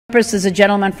Does a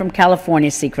gentleman from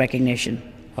California seek recognition?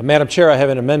 Madam Chair, I have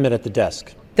an amendment at the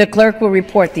desk. The clerk will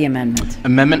report the amendment.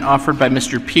 Amendment offered by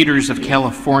Mr. Peters of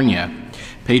California.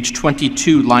 Page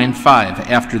 22, line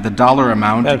 5, after the dollar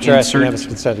amount. Madam Chair,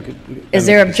 is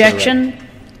there objection?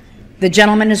 The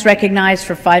gentleman is recognized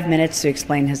for 5 minutes to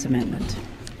explain his amendment.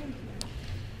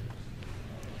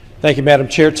 Thank you, Madam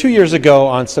Chair. 2 years ago,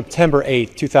 on September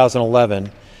 8,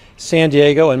 2011, San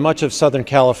Diego and much of Southern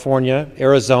California,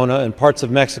 Arizona, and parts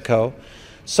of Mexico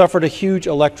suffered a huge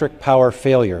electric power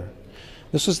failure.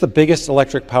 This was the biggest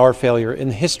electric power failure in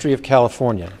the history of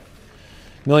California.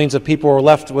 Millions of people were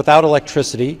left without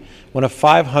electricity when a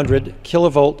 500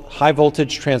 kilovolt high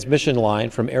voltage transmission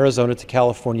line from Arizona to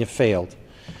California failed,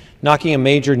 knocking a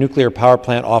major nuclear power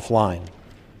plant offline.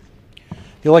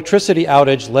 The electricity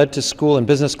outage led to school and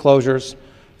business closures,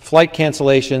 flight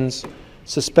cancellations,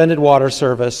 suspended water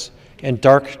service, and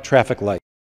dark traffic lights.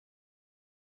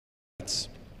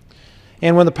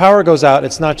 And when the power goes out,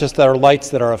 it's not just our lights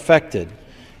that are affected.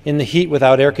 In the heat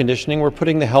without air conditioning, we're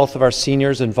putting the health of our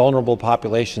seniors and vulnerable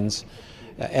populations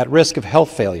at risk of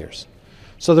health failures.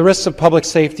 So the risks of public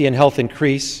safety and health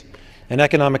increase, and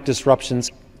economic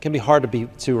disruptions can be hard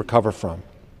to recover from.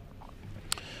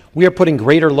 We are putting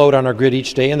greater load on our grid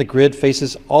each day, and the grid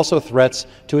faces also threats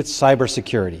to its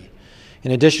cybersecurity.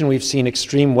 In addition, we've seen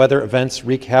extreme weather events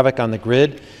wreak havoc on the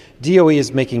grid. DOE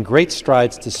is making great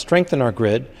strides to strengthen our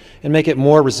grid and make it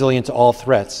more resilient to all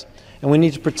threats, and we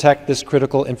need to protect this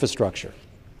critical infrastructure.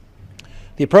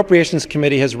 The Appropriations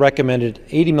Committee has recommended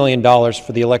 $80 million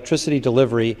for the electricity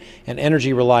delivery and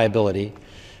energy reliability,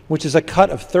 which is a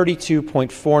cut of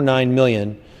 $32.49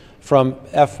 million from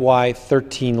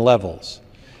FY13 levels.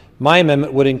 My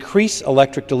amendment would increase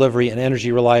electric delivery and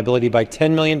energy reliability by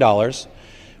 $10 million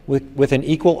with an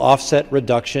equal offset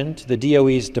reduction to the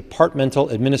DOE's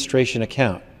Departmental Administration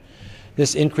account.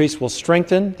 This increase will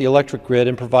strengthen the electric grid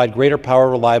and provide greater power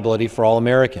reliability for all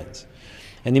Americans.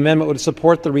 And the amendment would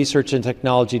support the research and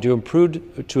technology to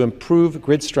improve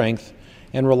grid strength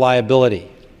and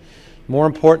reliability.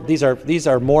 These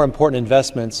are more important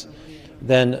investments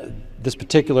than this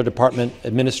particular Department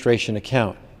Administration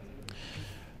account.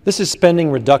 This is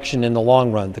spending reduction in the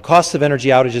long run. The costs of energy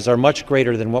outages are much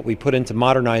greater than what we put into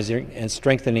modernizing and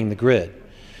strengthening the grid.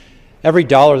 Every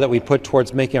dollar that we put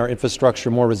towards making our infrastructure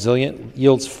more resilient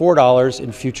yields $4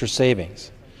 in future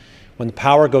savings. When the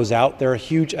power goes out, there are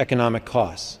huge economic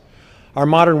costs. Our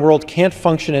modern world can't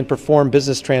function and perform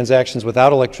business transactions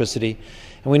without electricity,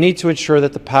 and we need to ensure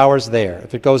that the power is there.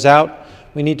 If it goes out,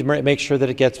 we need to make sure that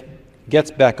it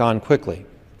gets back on quickly.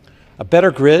 A better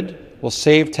grid will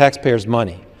save taxpayers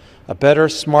money. A better,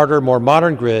 smarter, more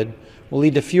modern grid will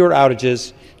lead to fewer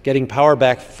outages, getting power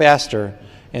back faster,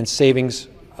 and savings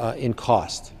in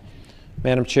cost.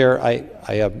 Madam Chair, I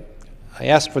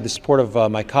ask for the support of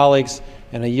my colleagues,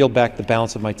 and I yield back the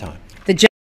balance of my time.